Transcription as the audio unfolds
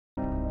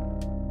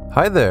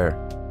Hi there!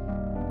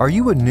 Are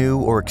you a new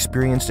or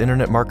experienced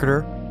internet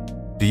marketer?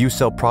 Do you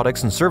sell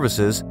products and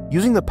services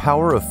using the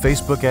power of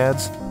Facebook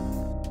ads?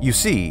 You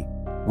see,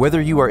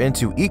 whether you are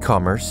into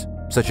e-commerce,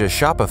 such as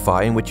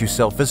Shopify in which you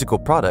sell physical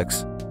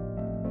products,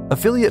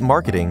 affiliate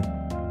marketing,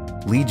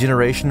 lead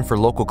generation for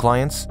local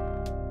clients,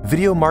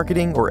 video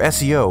marketing, or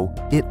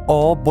SEO, it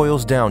all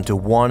boils down to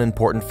one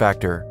important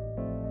factor.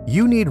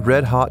 You need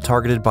red-hot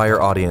targeted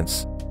buyer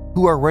audience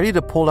who are ready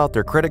to pull out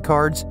their credit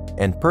cards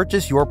and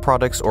purchase your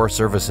products or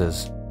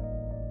services.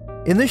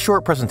 In this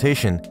short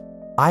presentation,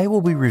 I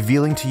will be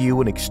revealing to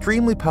you an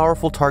extremely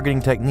powerful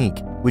targeting technique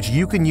which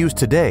you can use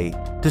today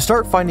to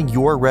start finding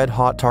your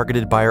red-hot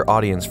targeted buyer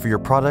audience for your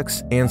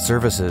products and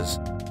services,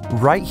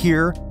 right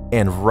here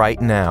and right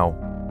now.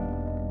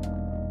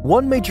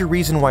 One major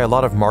reason why a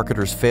lot of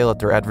marketers fail at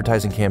their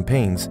advertising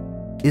campaigns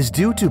is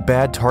due to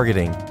bad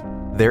targeting,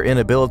 their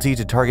inability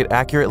to target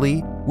accurately,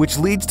 which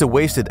leads to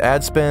wasted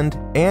ad spend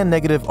and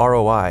negative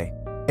ROI,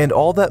 and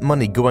all that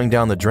money going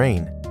down the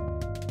drain.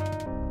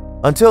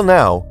 Until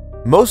now,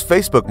 most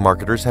Facebook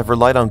marketers have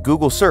relied on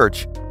Google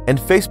Search and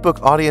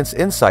Facebook Audience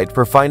Insight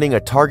for finding a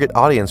target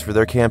audience for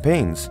their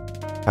campaigns.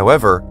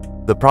 However,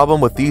 the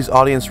problem with these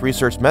audience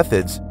research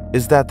methods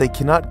is that they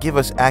cannot give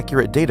us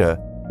accurate data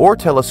or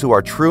tell us who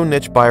our true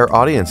niche buyer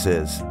audience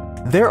is.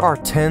 There are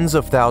tens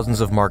of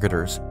thousands of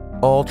marketers,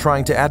 all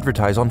trying to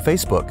advertise on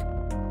Facebook,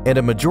 and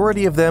a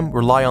majority of them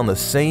rely on the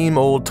same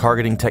old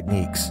targeting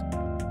techniques.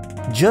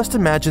 Just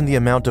imagine the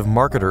amount of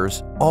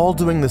marketers all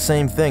doing the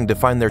same thing to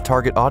find their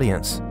target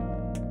audience.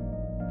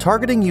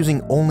 Targeting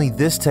using only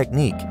this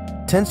technique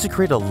tends to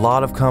create a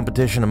lot of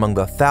competition among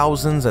the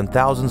thousands and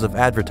thousands of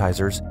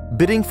advertisers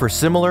bidding for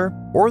similar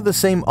or the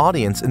same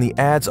audience in the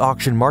ads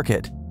auction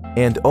market,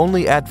 and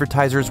only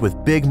advertisers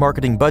with big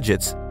marketing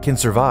budgets can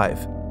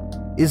survive.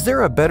 Is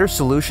there a better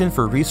solution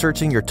for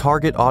researching your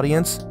target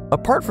audience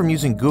apart from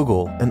using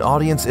Google and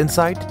Audience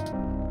Insight?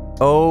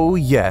 Oh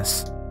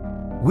yes!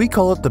 We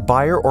call it the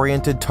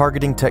buyer-oriented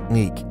targeting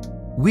technique.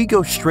 We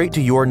go straight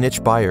to your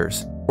niche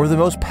buyers, or the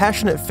most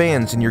passionate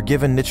fans in your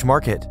given niche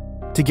market,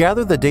 to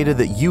gather the data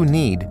that you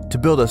need to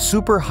build a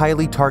super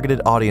highly targeted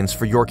audience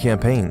for your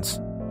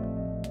campaigns.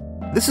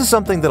 This is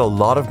something that a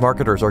lot of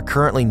marketers are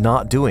currently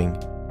not doing.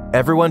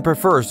 Everyone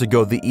prefers to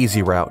go the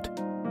easy route.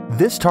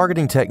 This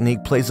targeting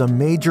technique plays a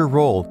major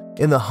role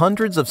in the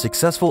hundreds of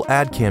successful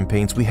ad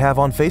campaigns we have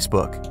on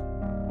Facebook.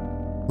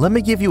 Let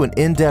me give you an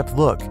in-depth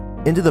look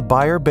into the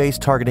buyer-based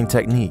targeting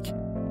technique.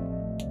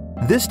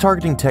 This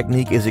targeting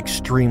technique is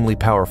extremely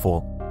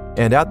powerful,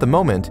 and at the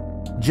moment,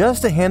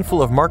 just a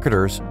handful of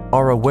marketers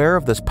are aware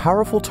of this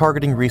powerful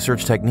targeting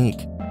research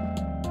technique.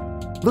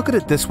 Look at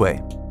it this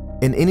way.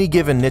 In any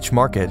given niche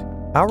market,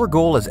 our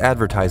goal as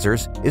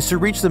advertisers is to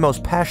reach the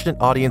most passionate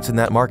audience in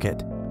that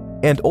market,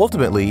 and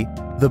ultimately,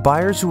 the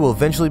buyers who will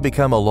eventually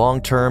become a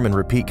long-term and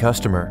repeat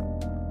customer.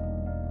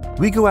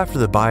 We go after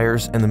the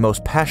buyers and the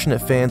most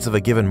passionate fans of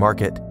a given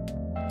market,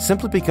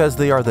 simply because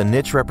they are the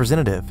niche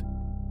representative.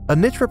 A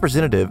niche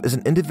representative is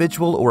an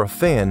individual or a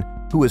fan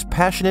who is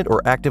passionate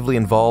or actively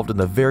involved in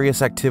the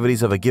various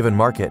activities of a given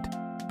market,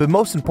 but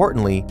most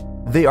importantly,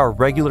 they are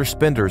regular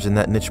spenders in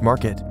that niche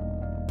market.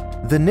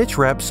 The niche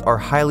reps are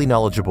highly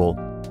knowledgeable,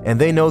 and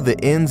they know the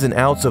ins and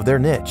outs of their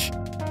niche,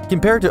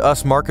 compared to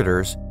us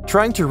marketers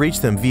trying to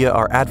reach them via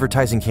our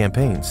advertising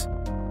campaigns.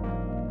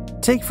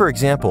 Take for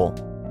example,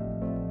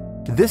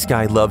 this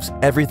guy loves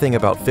everything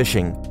about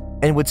fishing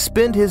and would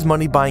spend his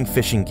money buying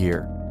fishing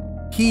gear.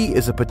 He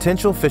is a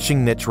potential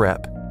fishing niche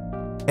rep.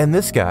 And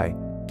this guy,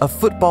 a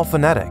football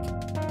fanatic,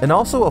 and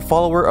also a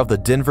follower of the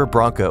Denver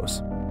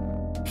Broncos.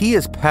 He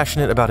is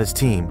passionate about his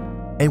team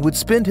and would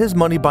spend his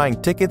money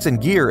buying tickets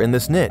and gear in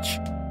this niche.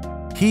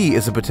 He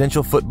is a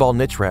potential football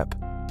niche rep.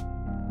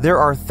 There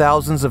are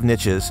thousands of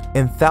niches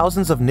and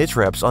thousands of niche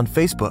reps on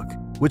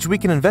Facebook, which we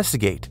can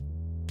investigate.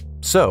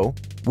 So,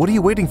 what are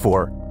you waiting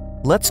for?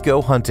 Let's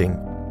go hunting.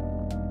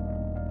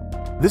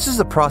 This is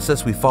the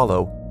process we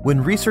follow when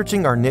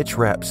researching our niche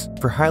reps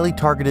for highly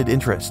targeted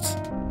interests.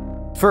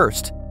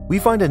 First, we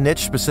find a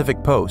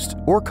niche-specific post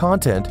or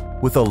content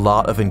with a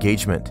lot of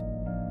engagement.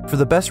 For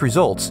the best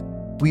results,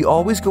 we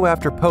always go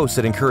after posts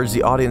that encourage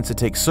the audience to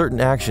take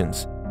certain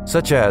actions,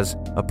 such as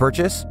a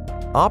purchase,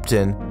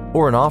 opt-in,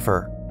 or an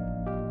offer.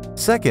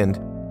 Second,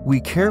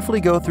 we carefully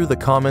go through the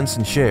comments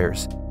and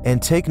shares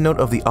and take note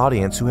of the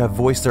audience who have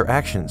voiced their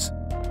actions.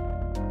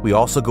 We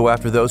also go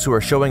after those who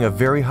are showing a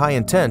very high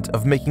intent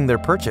of making their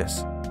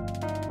purchase.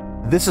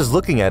 This is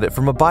looking at it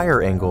from a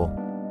buyer angle.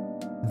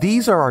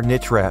 These are our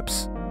niche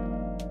reps.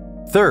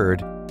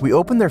 Third, we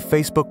open their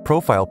Facebook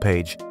profile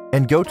page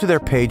and go to their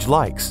page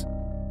likes.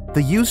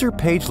 The user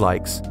page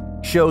likes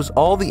shows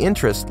all the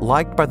interests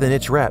liked by the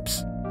niche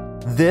reps.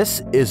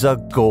 This is a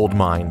gold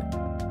mine.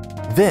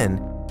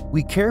 Then,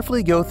 we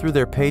carefully go through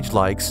their page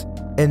likes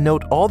and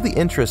note all the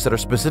interests that are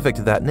specific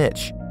to that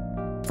niche.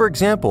 For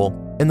example,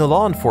 in the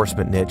law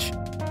enforcement niche,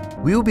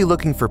 we will be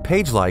looking for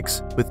page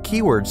likes with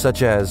keywords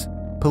such as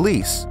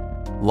police,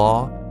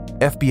 law,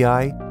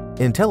 FBI,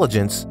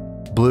 intelligence,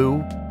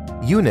 blue,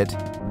 unit,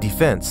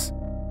 defense.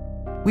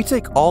 We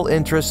take all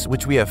interests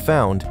which we have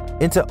found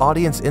into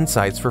audience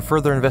insights for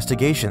further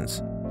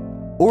investigations,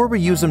 or we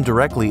use them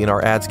directly in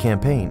our ads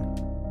campaign.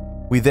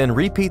 We then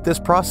repeat this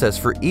process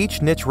for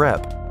each niche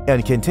rep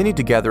and continue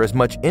to gather as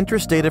much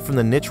interest data from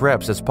the niche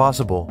reps as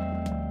possible.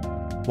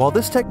 While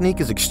this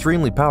technique is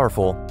extremely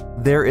powerful,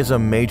 there is a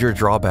major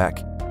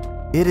drawback.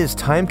 It is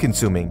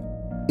time-consuming.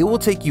 It will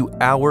take you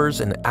hours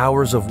and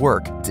hours of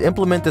work to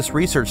implement this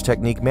research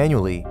technique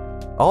manually.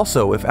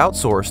 Also, if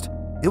outsourced,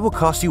 it will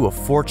cost you a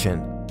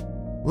fortune.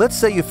 Let's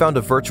say you found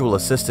a virtual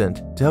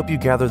assistant to help you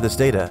gather this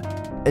data,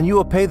 and you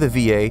will pay the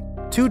VA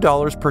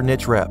 $2 per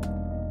niche rep,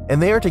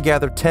 and they are to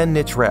gather 10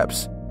 niche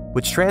reps,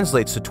 which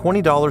translates to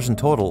 $20 in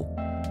total.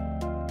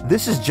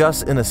 This is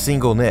just in a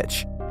single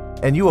niche,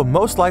 and you will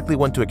most likely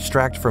want to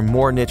extract from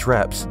more niche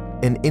reps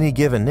in any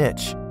given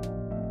niche.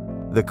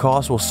 The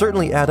cost will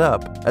certainly add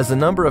up as the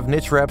number of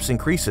niche reps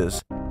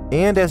increases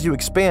and as you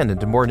expand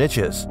into more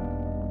niches.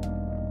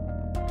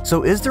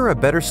 So is there a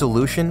better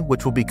solution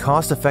which will be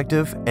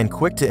cost-effective and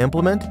quick to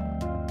implement?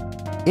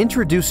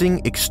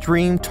 Introducing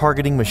Xtreme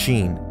Targeting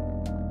Machine.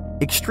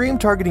 Xtreme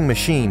Targeting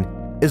Machine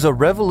is a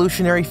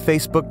revolutionary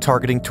Facebook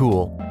targeting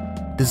tool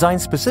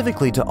designed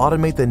specifically to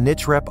automate the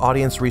niche rep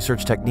audience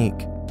research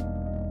technique.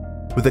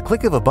 With a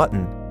click of a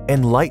button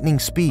and lightning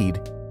speed,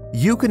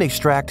 you can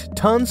extract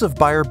tons of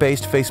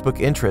buyer-based Facebook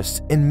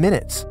interests in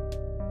minutes,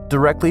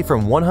 directly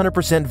from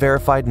 100%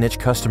 verified niche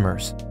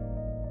customers.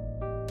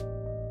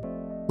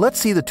 Let's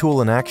see the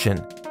tool in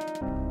action.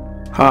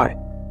 Hi,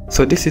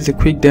 so this is a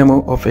quick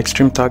demo of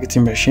Xtreme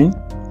Targeting Machine.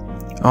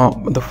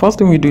 The first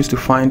thing we do is to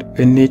find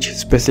a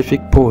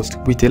niche-specific post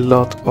with a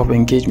lot of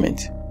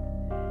engagement.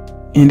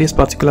 In this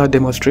particular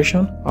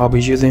demonstration, I'll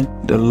be using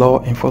the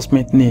law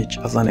enforcement niche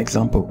as an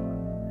example.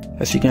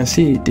 As you can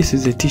see, this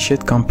is a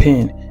t-shirt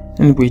campaign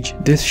in which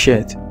this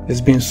shirt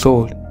is being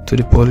sold to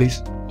the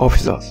police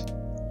officers.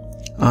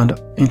 And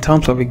in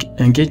terms of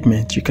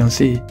engagement, you can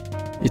see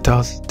it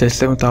has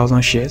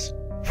 37,000 shares,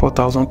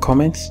 4,000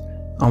 comments,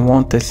 and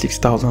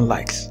 136,000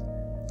 likes.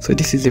 So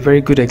this is a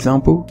very good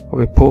example of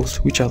a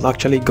post which has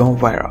actually gone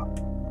viral.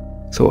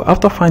 So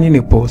after finding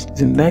a post,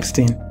 the next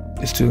thing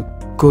is to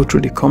go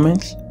through the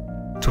comments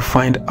to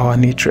find our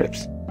niche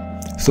reps.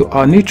 So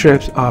our niche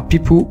reps are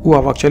people who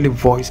have actually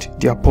voiced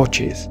their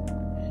purchase.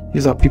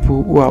 These are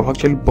people who have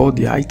actually bought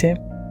the item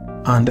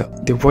and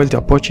they voiced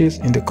their purchase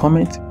in the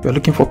comments. We are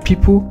looking for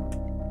people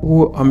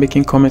who are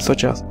making comments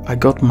such as I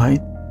got mine,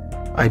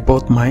 I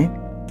bought mine,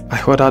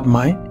 I ordered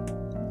mine.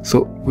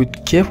 So we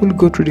carefully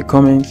go through the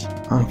comments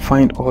and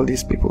find all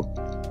these people.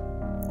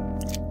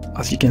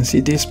 As you can see,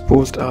 this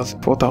post has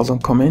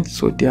 4,000 comments,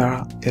 so there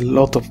are a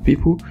lot of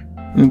people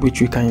in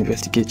which we can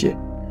investigate here.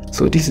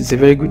 So this is a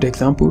very good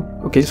example.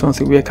 Okay, this one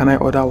says where can I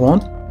order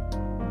one?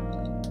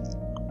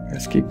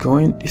 Let's keep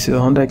going. This is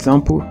another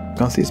example. You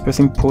can see this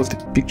person post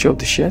the picture of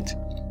the shirt.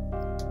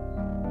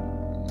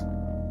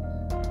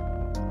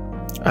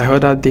 I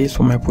ordered this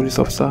for my police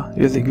officer.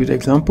 Here's a good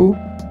example.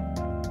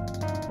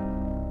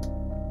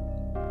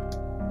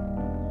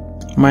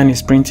 Mine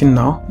is printing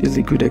now. This is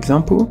a good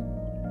example.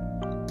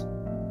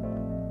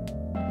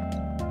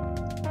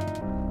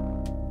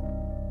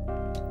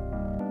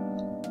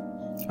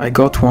 I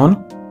got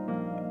one,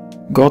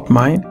 got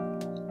mine.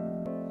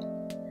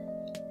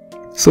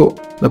 So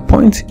the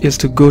point is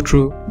to go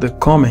through the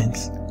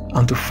comments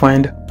and to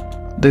find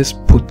these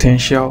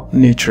potential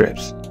niche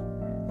reps.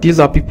 These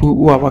are people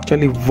who have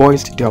actually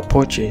voiced their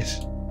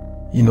purchase.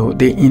 You know,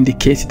 they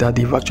indicate that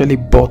they've actually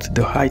bought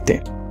the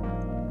item.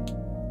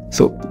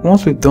 So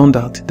once we've done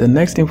that, the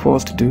next thing for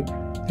us to do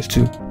is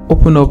to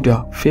open up their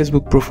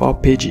Facebook profile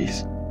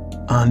pages,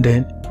 and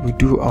then we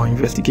do our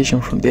investigation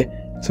from there.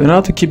 So in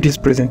order to keep this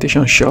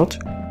presentation short,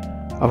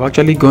 I've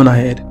actually gone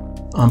ahead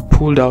and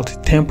pulled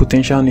out 10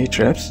 potential niche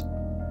reps.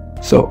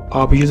 So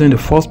I'll be using the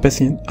first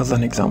person as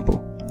an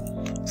example.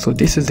 So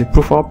this is the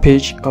profile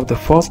page of the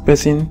first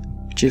person,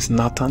 which is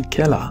Nathan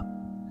Keller.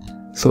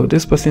 So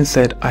this person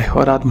said I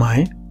ordered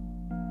mine.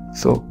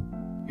 So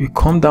we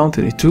come down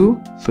to the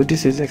tool. So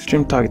this is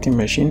Xtreme Targeting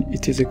Machine.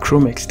 It is a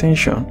Chrome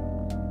extension.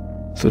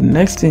 So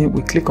next thing,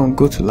 we click on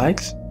go to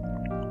likes.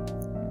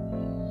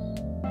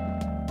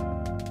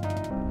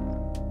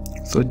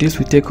 So this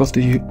will take us to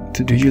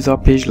the user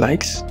page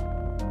likes.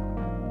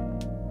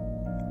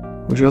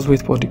 We just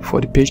wait for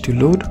the page to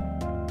load.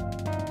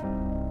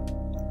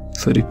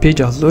 So the page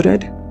has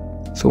loaded.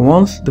 So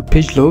once the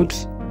page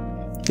loads,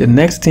 the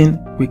next thing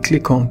we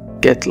click on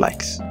get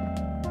likes.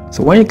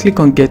 So when you click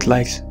on get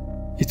likes,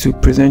 it will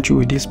present you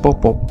with this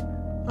pop-up,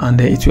 and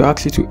then it will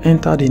ask you to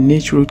enter the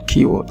niche root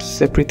keywords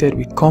separated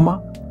with comma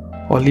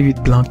or leave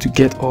it blank to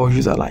get all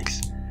user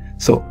likes.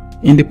 So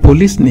in the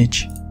police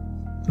niche,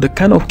 the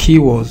kind of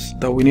keywords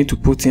that we need to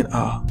put in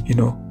are,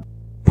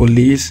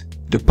 police,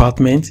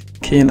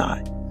 department,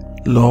 canine,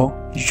 law,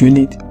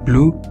 unit,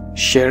 blue,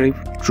 sheriff,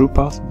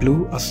 troopers,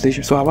 blue,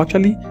 association. So I've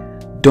actually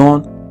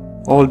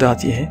done all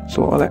that here.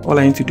 So all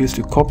I need to do is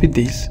to copy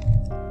this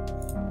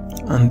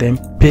and then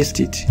paste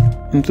it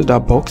into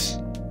that box,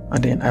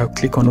 and then I'll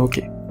click on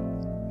OK.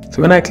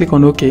 So when I click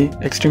on OK,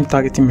 Xtreme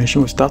Targeting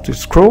Machine will start to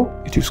scroll.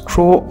 It will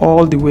scroll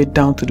all the way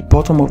down to the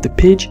bottom of the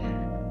page,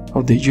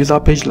 of the user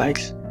page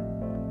likes,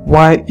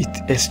 while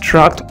it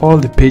extracts all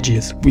the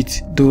pages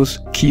with those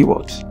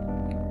keywords.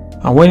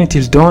 And when it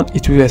is done,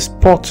 it will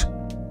export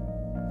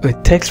a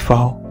text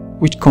file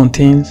which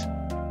contains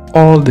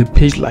all the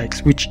page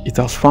likes which it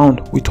has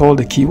found with all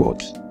the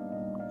keywords.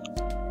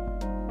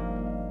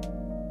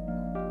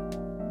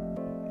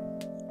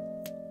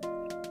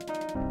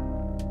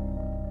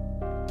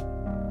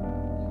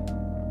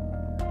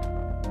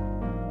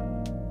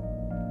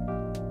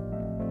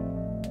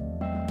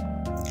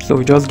 So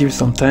we just give it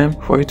some time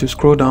for you to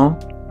scroll down.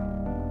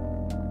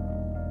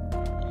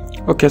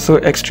 Okay, so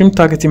Xtreme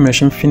targeting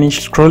machine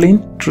finished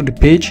scrolling through the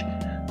page,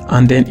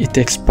 and then it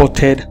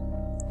exported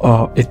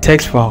a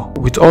text file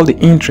with all the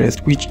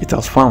interest which it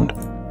has found.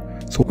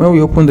 So when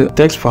we open the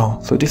text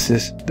file, so this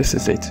is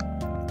it.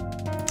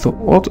 So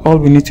all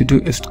we need to do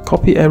is to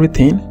copy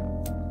everything,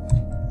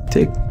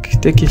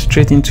 take it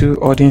straight into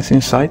Audience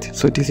Insight.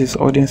 So this is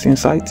Audience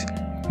Insight.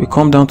 We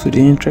come down to the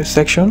interest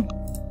section,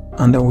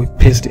 and then we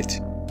paste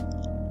it.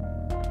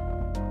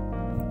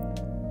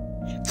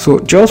 So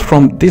just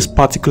from this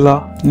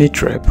particular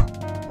niche rep,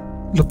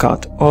 look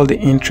at all the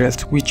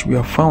interest which we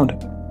have found,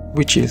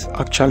 which is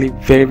actually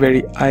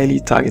very highly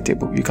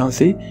targetable. You can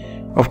see,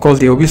 of course,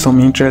 there will be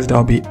some interest that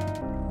will be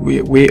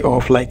way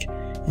off. Like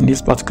in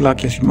this particular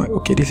case, you might,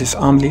 okay, this is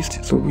arm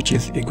list, so which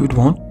is a good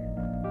one.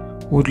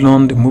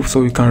 Woodlawn, the move,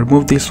 so you can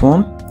remove this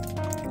one.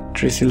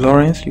 Tracy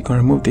Lawrence, you can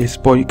remove this,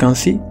 but you can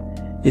see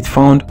it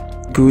found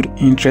good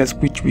interest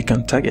which we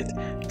can target.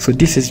 So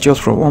this is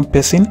just from one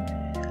person.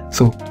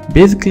 So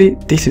basically,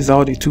 this is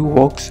how the tool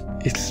works.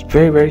 It's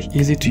very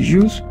easy to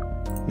use,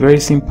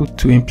 very simple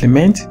to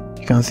implement.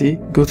 You can see,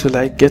 go to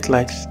like, get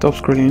likes, stop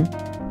scrolling,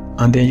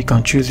 and then you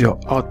can choose your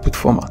output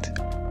format.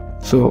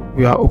 So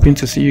we are hoping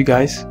to see you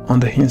guys on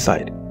the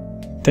inside.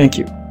 Thank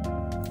you.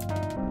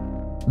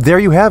 There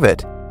you have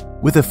it.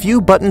 With a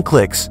few button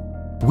clicks,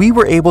 we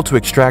were able to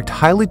extract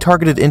highly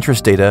targeted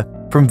interest data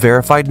from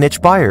verified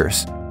niche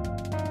buyers.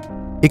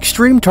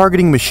 Xtreme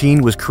Targeting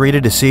Machine was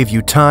created to save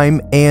you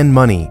time and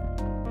money.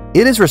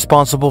 It is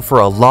responsible for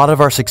a lot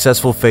of our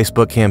successful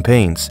Facebook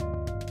campaigns.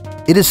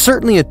 It is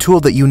certainly a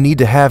tool that you need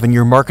to have in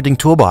your marketing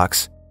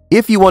toolbox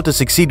if you want to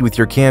succeed with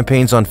your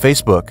campaigns on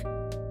Facebook.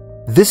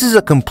 This is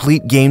a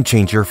complete game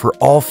changer for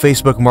all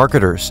Facebook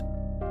marketers.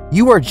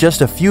 You are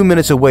just a few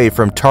minutes away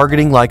from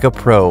targeting like a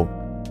pro.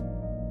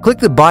 Click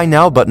the Buy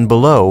Now button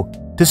below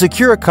to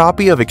secure a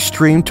copy of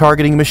Xtreme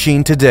Targeting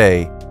Machine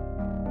today.